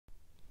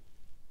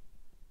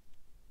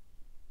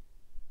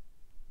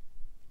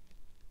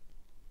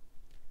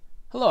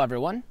Hello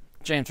everyone,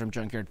 James from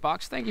Junkyard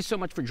Fox. Thank you so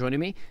much for joining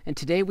me, and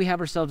today we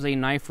have ourselves a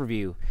knife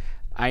review.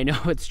 I know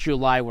it's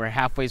July, we're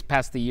halfway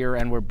past the year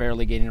and we're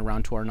barely getting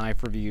around to our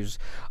knife reviews.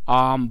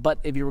 But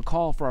if you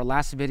recall, for our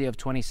last video of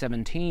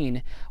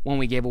 2017, when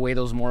we gave away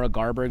those Mora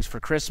Garbergs for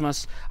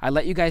Christmas, I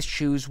let you guys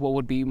choose what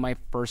would be my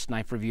first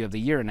knife review of the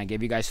year, and I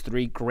gave you guys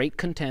 3 great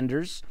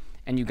contenders,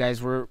 and you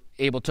guys were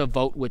able to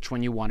vote which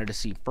one you wanted to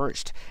see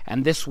first.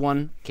 And this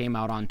one came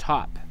out on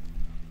top.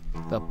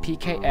 The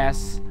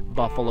PKS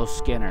Buffalo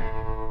Skinner.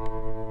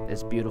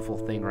 This beautiful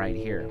thing right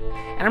here.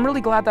 And I'm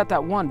really glad that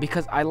that won,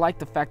 because I like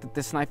the fact that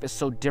this knife is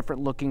so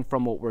different looking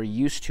from what we're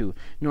used to.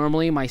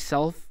 Normally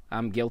myself,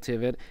 I'm guilty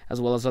of it, as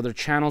well as other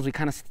channels, we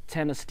kind of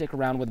tend to stick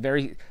around with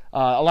a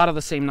lot of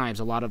the same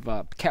knives, a lot of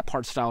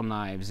Kephart style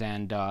knives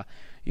and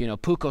you know,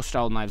 Puko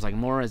style knives like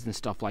Moras and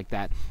stuff like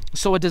that.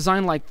 So a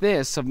design like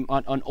this,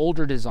 an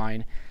older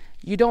design,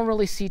 you don't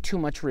really see too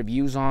much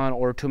reviews on,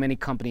 or too many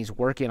companies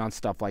working on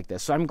stuff like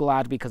this. So I'm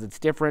glad, because it's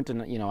different,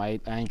 and you know, I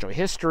enjoy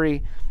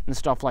history and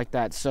stuff like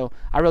that. So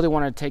I really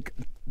want to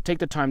take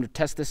the time to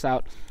test this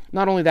out.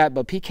 Not only that,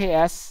 but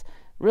PKS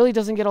really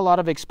doesn't get a lot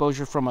of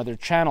exposure from other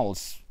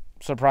channels.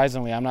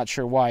 Surprisingly, I'm not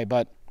sure why,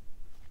 but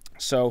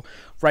so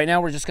right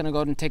now we're just going to go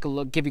ahead and take a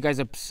look, give you guys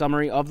a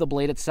summary of the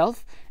blade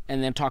itself,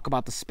 and then talk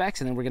about the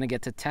specs, and then we're going to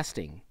get to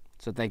testing.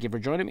 So thank you for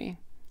joining me.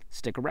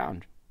 Stick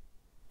around.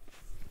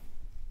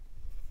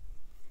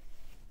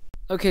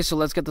 Okay, so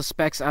let's get the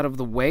specs out of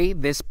the way.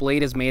 This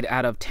blade is made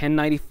out of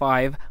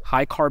 1095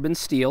 high carbon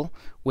steel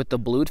with the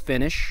blued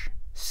finish,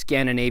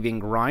 Scandinavian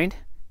grind,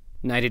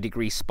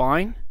 90-degree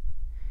spine.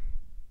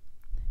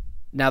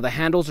 Now the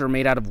handles are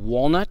made out of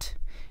walnut.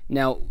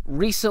 Now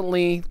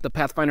recently the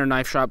Pathfinder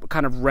knife shop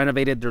kind of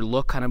renovated their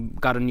look, kind of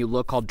got a new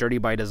look called Dirty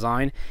by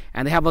Design,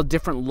 and they have a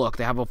different look.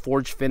 They have a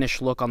forged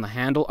finish look on the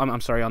handle,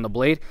 I'm sorry, on the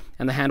blade,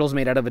 and the handle's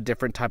made out of a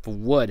different type of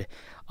wood.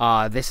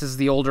 This is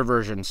the older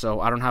version, so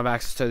I don't have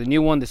access to the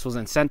new one. This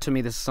wasn't sent to me.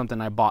 This is something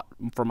I bought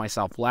for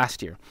myself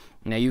last year.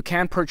 Now you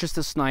can purchase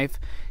this knife,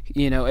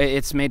 you know,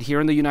 it's made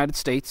here in the United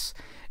States.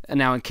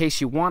 Now, in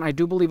case you want, I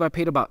do believe I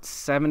paid about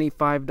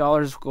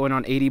 $75, going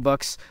on 80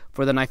 bucks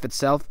for the knife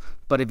itself.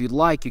 But if you'd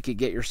like, you could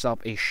get yourself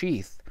a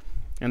sheath.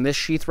 And this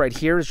sheath right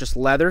here is just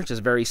leather,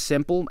 just very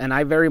simple. And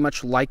I very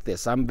much like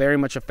this. I'm very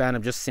much a fan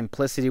of just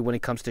simplicity when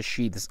it comes to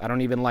sheaths. I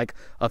don't even like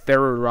a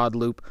ferro rod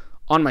loop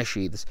on my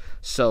sheaths.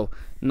 So,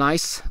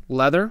 nice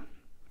leather.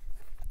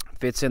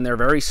 Fits in there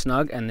very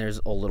snug, and there's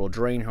a little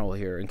drain hole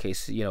here in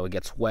case, you know, it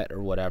gets wet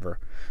or whatever.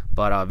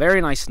 But a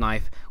very nice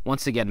knife.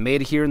 Once again,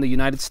 made here in the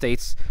United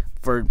States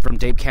from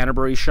Dave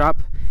Canterbury's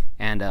shop,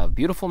 and a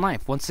beautiful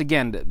knife. Once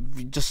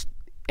again, just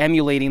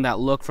emulating that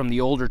look from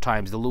the older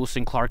times, the Lewis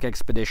and Clark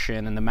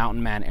expedition and the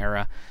Mountain Man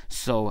era.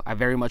 So I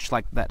very much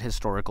like that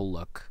historical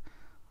look.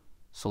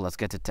 So let's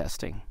get to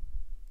testing.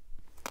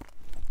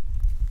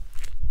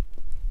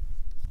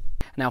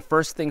 Now,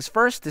 first things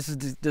first, this is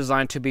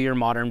designed to be your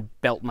modern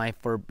belt knife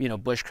for, you know,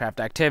 bushcraft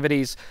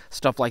activities,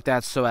 stuff like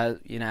that. So,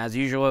 as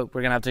usual,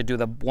 we're gonna have to do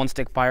the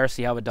one-stick fire,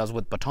 see how it does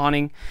with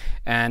batoning.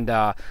 And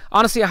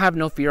honestly, I have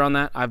no fear on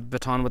that. I've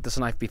batoned with this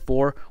knife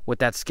before with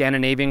that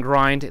Scandinavian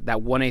grind,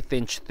 that 1/8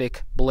 inch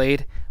thick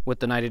blade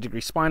with the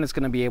 90-degree spine. It's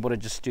gonna be able to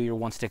just do your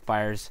one-stick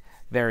fires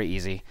very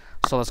easy.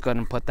 So let's go ahead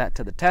and put that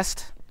to the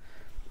test.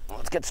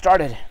 Let's get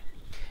started.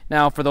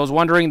 Now, for those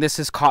wondering, this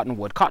is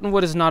cottonwood.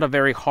 Cottonwood is not a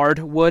very hard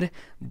wood,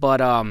 but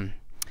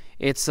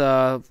it's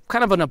kind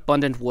of an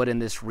abundant wood in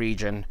this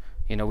region.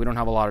 You know, we don't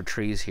have a lot of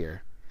trees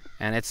here.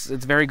 And it's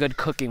very good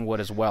cooking wood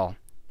as well.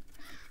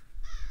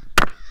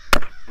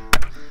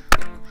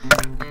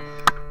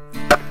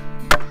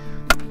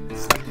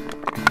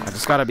 I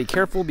just gotta be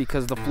careful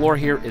because the floor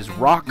here is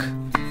rock,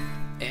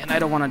 and I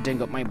don't want to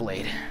ding up my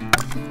blade.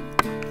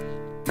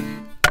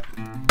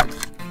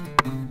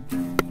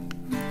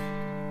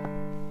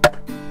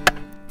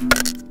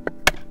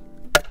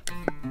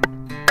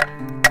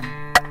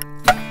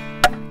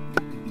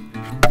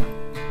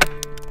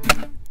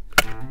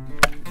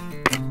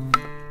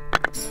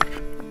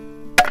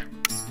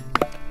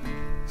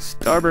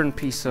 Stubborn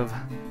piece of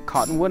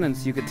cottonwood, and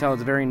so you can tell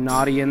it's very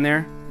knotty in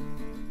there.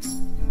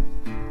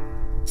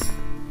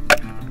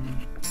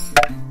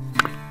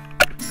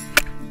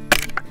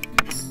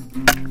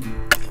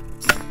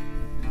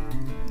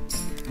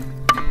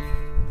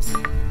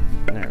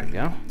 There we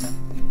go.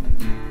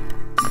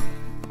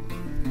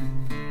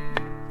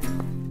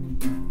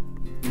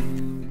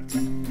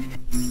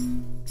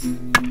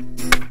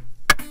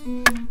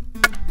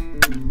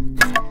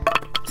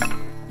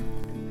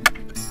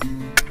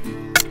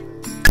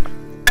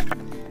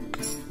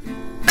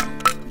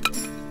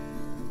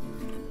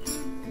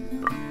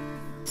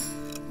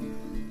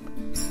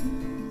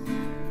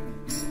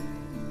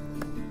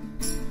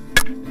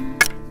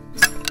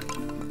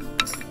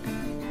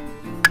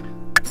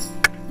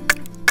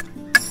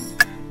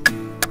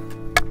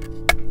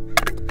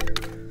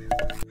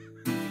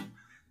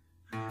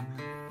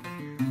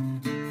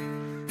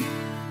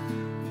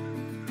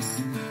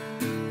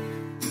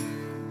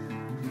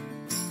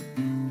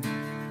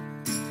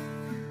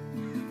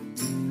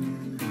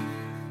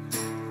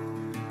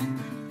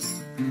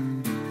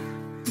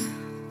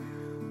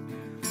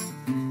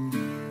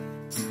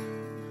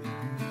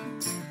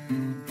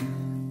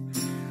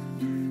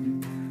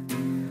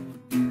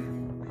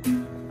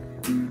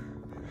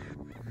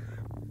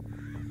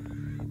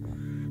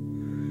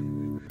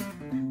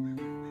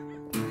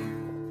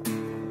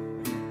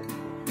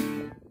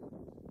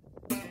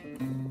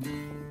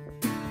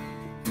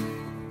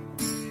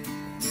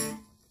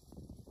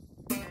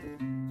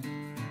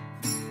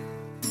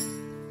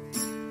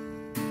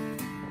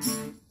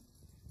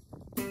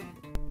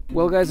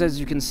 Well guys, as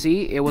you can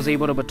see, it was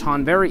able to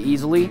baton very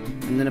easily,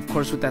 and then of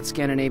course with that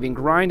Scandinavian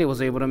grind, it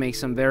was able to make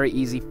some very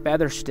easy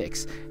feather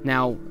sticks.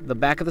 Now, the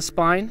back of the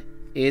spine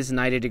is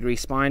 90-degree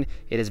spine.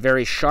 It is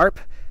very sharp,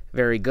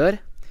 very good.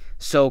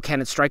 So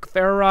can it strike a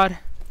ferro rod?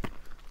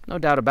 No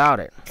doubt about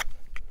it.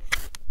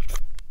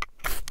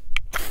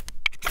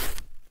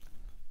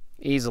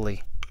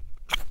 Easily.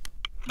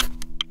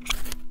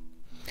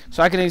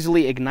 So I can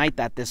easily ignite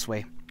that this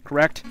way,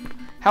 correct?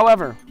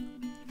 However,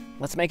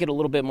 let's make it a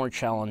little bit more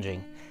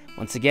challenging.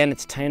 Once again,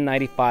 it's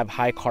 1095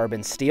 high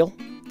carbon steel.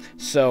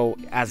 So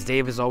as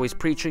Dave is always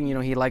preaching, you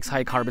know, he likes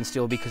high carbon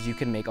steel because you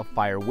can make a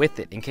fire with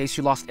it. In case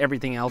you lost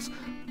everything else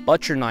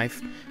but your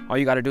knife, all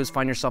you gotta do is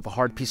find yourself a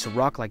hard piece of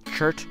rock like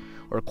chert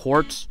or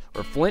quartz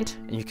or flint,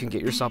 and you can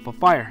get yourself a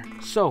fire.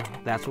 So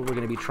that's what we're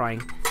gonna be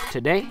trying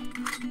today.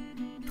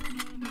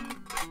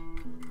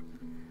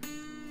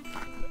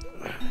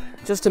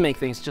 Just to make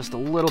things just a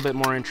little bit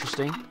more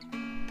interesting.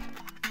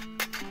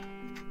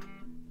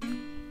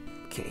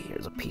 Okay,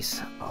 here's a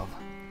piece of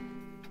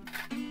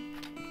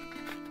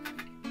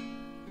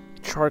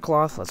char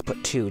cloth. Let's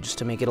put 2 just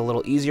to make it a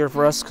little easier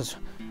for us because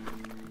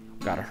we've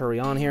got to hurry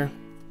on here.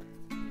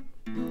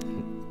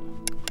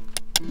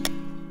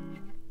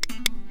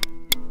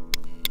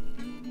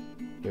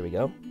 Here we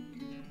go.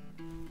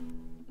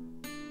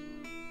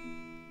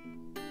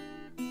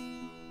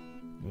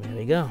 There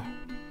we go.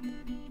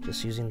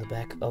 Just using the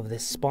back of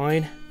this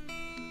spine.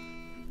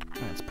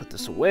 Let's put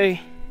this away.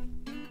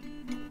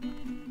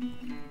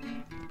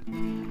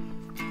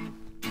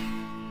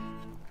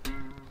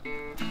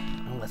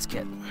 Let's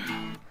get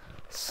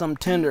some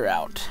tinder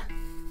out.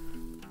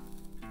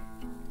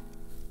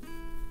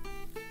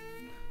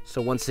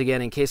 So once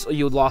again, in case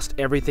you lost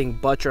everything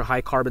but your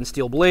high carbon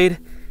steel blade,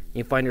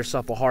 you find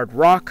yourself a hard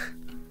rock.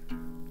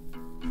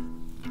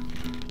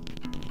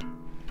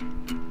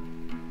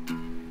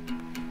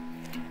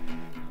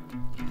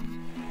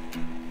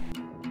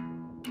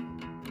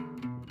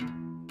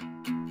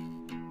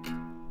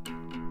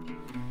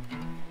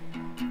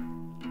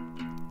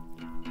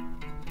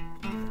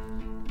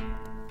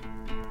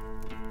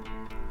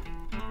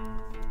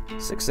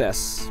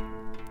 Success.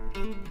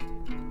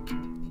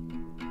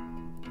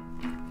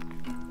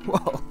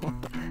 Whoa.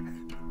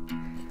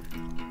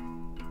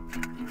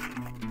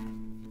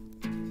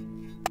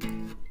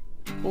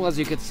 Well, as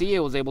you could see, it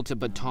was able to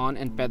baton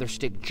and feather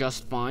stick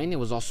just fine. It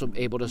was also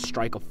able to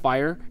strike a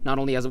fire, not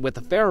only with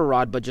a ferro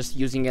rod, but just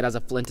using it as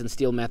a flint and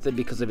steel method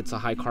because of its a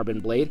high carbon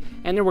blade,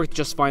 and it worked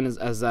just fine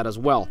as that as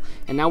well.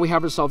 And now we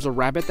have ourselves a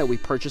rabbit that we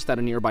purchased at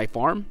a nearby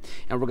farm,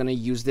 and we're going to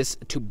use this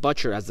to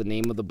butcher, as the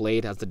name of the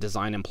blade, as the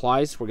design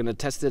implies. We're going to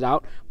test it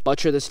out,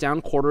 butcher this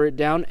down, quarter it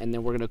down, and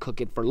then we're going to cook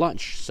it for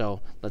lunch.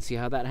 So let's see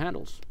how that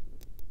handles.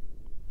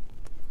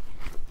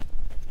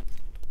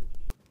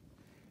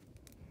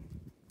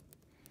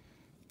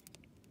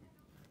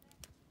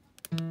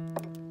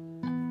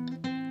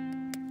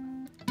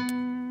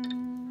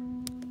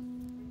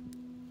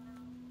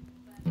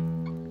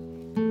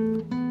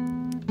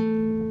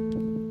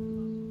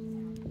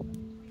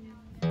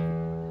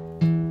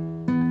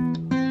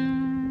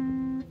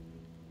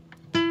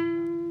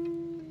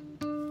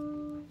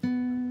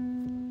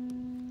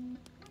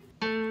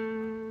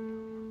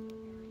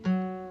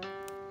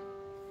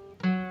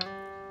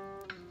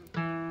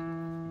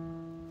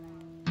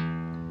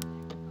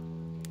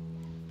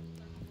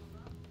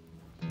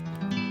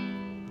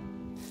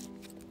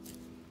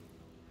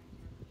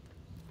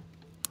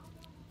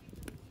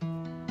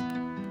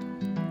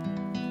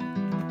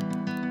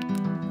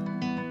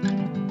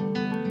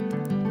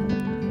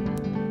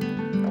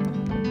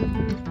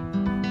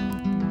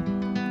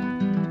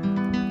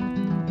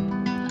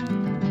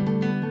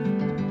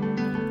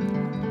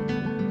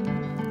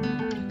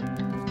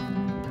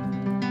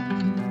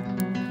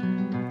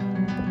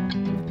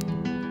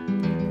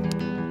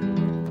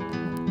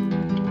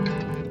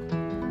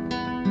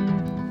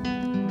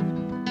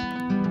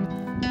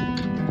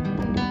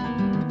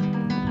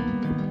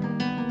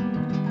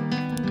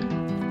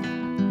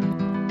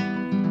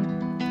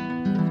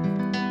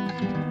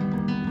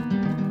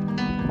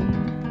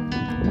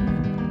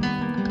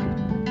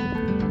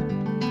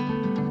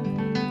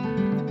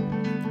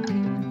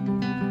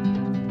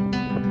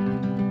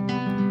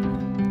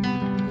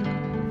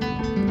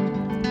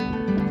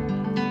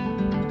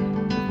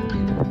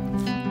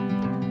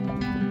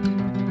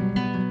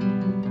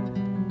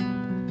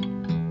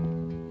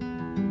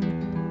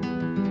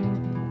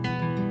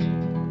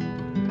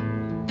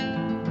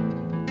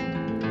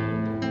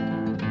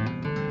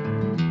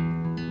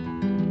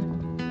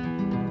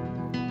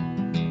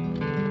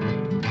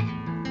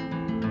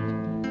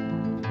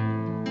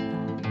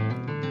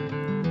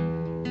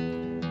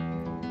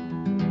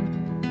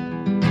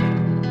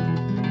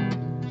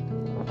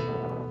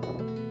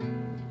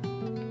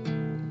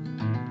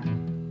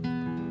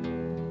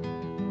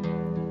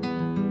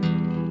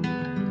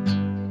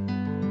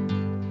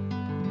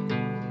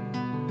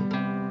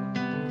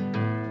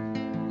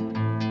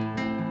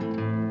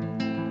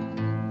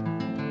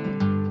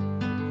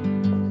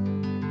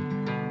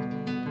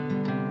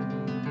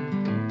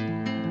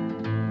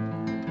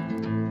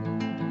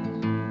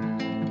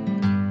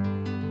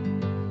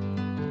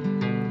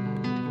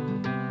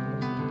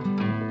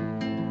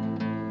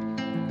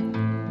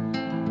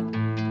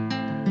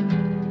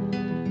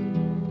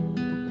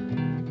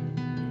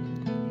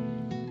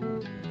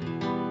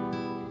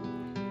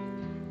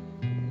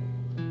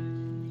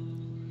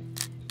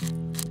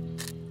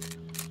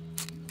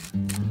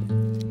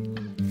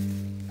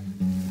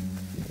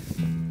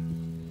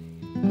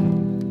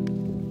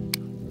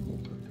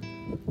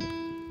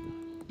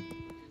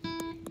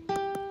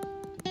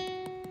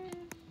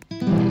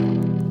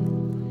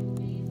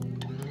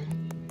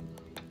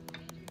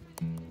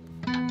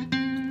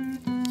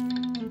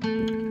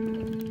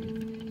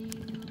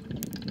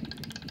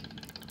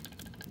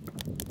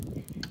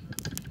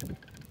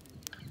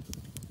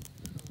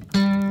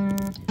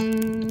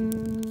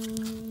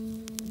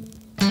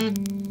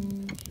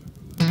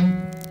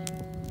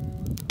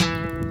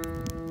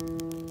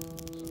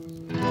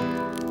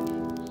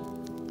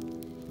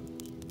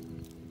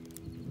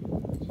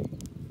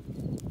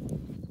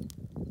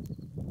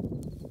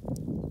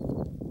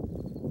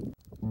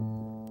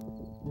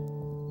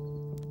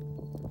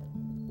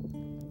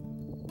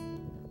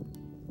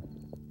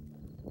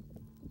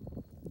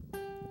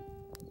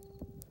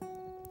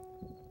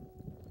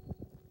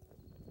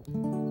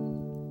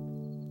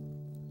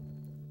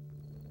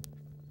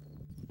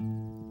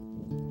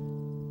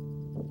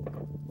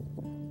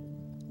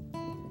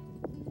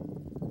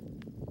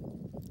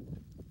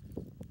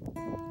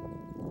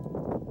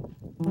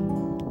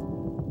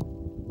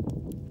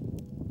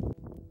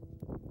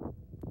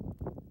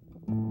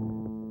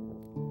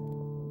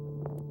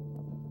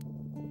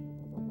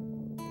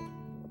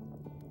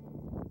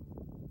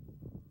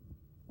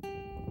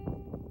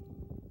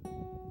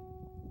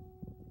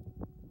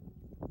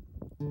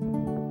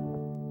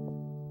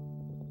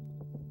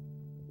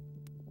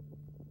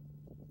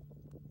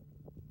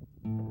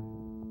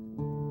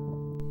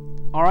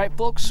 All right,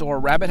 folks, so our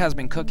rabbit has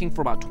been cooking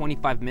for about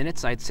 25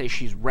 minutes. I'd say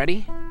she's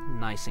ready,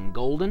 nice and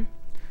golden.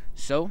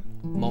 So,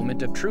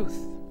 moment of truth.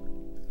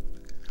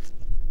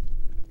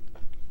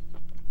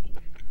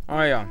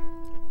 Oh yeah,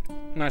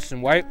 nice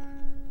and white,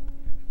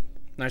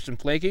 nice and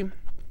flaky.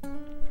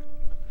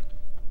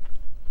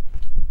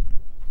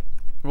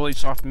 Really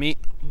soft meat.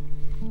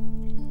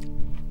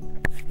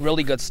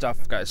 Really good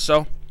stuff, guys.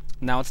 So,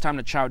 now it's time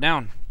to chow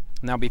down.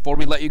 Now, before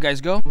we let you guys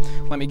go,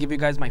 let me give you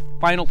guys my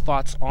final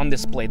thoughts on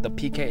this blade, the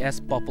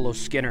PKS Buffalo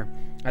Skinner.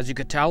 As you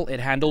could tell, it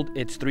handled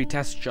its 3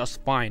 tests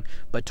just fine.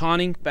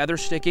 Batoning, feather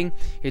sticking,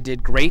 it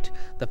did great.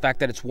 The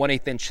fact that it's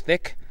 1/8 inch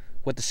thick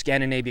with the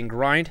Scandinavian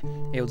grind,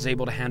 it was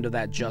able to handle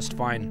that just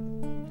fine.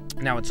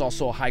 Now, it's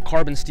also a high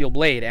carbon steel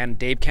blade, and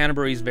Dave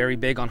Canterbury is very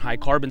big on high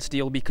carbon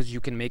steel because you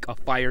can make a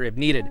fire if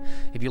needed.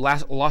 If you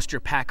lost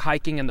your pack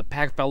hiking and the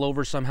pack fell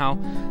over somehow,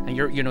 and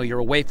you're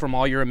away from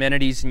all your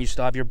amenities and you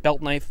still have your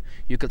belt knife,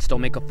 you could still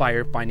make a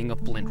fire finding a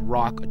flint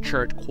rock, a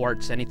chert,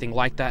 quartz, anything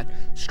like that,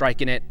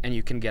 striking it, and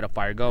you can get a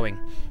fire going.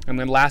 And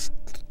then last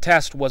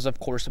test was, of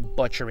course,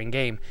 butchering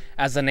game.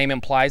 As the name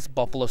implies,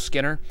 Buffalo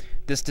Skinner,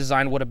 this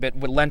design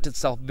would lend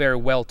itself very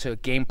well to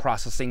game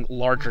processing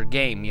larger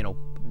game,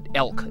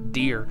 elk,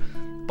 deer,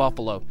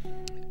 buffalo.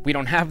 We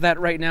don't have that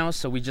right now,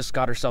 so we just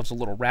got ourselves a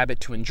little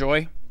rabbit to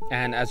enjoy,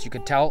 and as you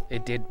could tell,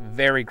 it did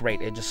very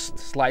great. It just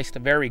sliced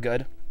very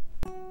good.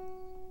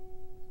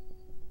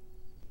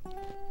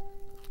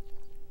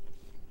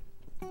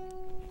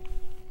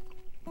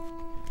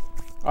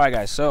 Alright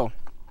guys, so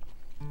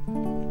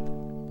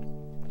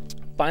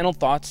final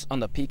thoughts on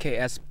the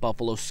PKS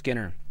Buffalo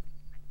Skinner.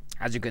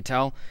 As you could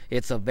tell,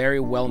 it's a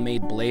very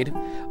well-made blade.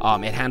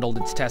 It handled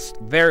its test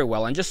very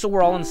well. And just so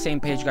we're all on the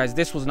same page, guys,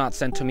 this was not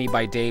sent to me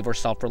by Dave or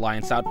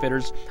Self-Reliance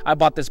Outfitters. I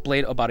bought this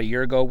blade about a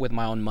year ago with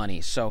my own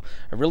money. So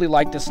I really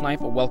like this knife,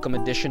 a welcome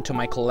addition to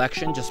my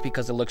collection, just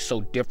because it looks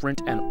so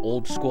different and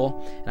old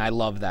school. And I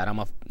love that. I'm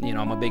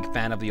a big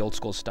fan of the old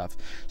school stuff.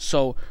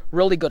 So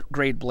really good,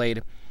 great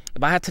blade.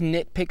 If I had to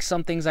nitpick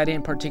some things I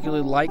didn't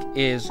particularly like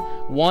is,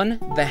 one,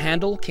 the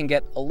handle can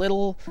get a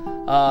little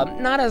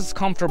not as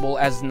comfortable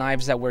as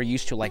knives that we're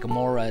used to, like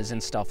Moras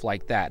and stuff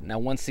like that. Now,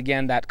 once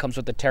again, that comes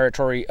with the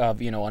territory of,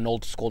 an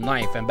old school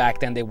knife, and back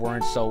then they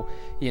weren't so,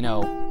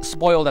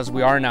 spoiled as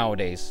we are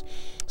nowadays.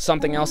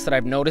 Something else that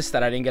I've noticed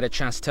that I didn't get a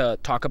chance to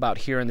talk about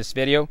here in this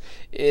video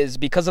is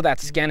because of that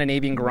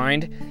Scandinavian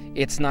grind,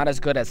 it's not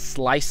as good as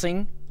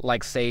slicing,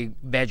 like say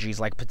veggies,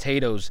 like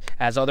potatoes,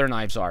 as other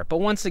knives are. But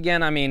once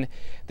again,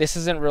 this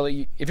isn't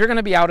really, if you're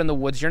gonna be out in the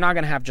woods, you're not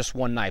gonna have just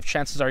one knife.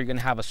 Chances are you're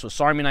gonna have a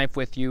Swiss Army knife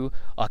with you,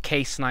 a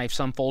case knife,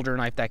 some folder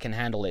knife that can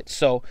handle it.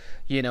 So,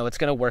 it's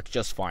gonna work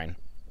just fine.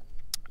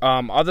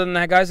 Other than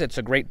that, guys, it's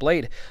a great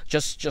blade.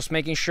 Just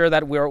making sure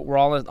that we're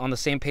all on the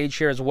same page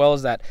here, as well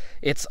as that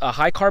it's a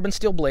high carbon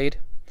steel blade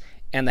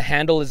and the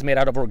handle is made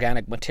out of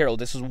organic material.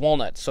 This is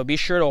walnut, so be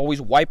sure to always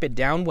wipe it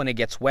down when it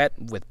gets wet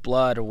with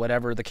blood or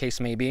whatever the case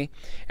may be.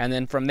 And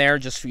then from there,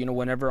 just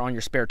whenever on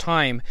your spare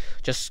time,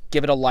 just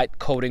give it a light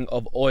coating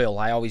of oil.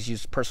 I always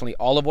use personally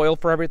olive oil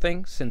for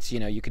everything, since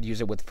you could use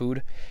it with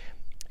food.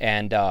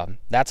 And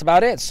that's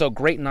about it. So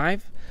great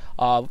knife.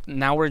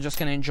 Now we're just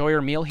going to enjoy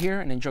our meal here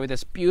and enjoy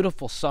this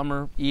beautiful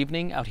summer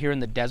evening out here in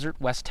the desert,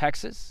 West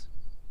Texas.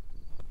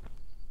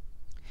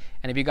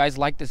 And if you guys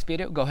like this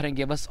video, go ahead and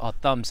give us a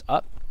thumbs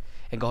up.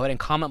 And go ahead and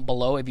comment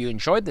below if you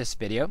enjoyed this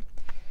video.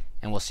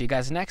 And we'll see you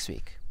guys next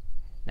week.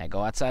 Now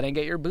go outside and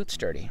get your boots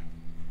dirty.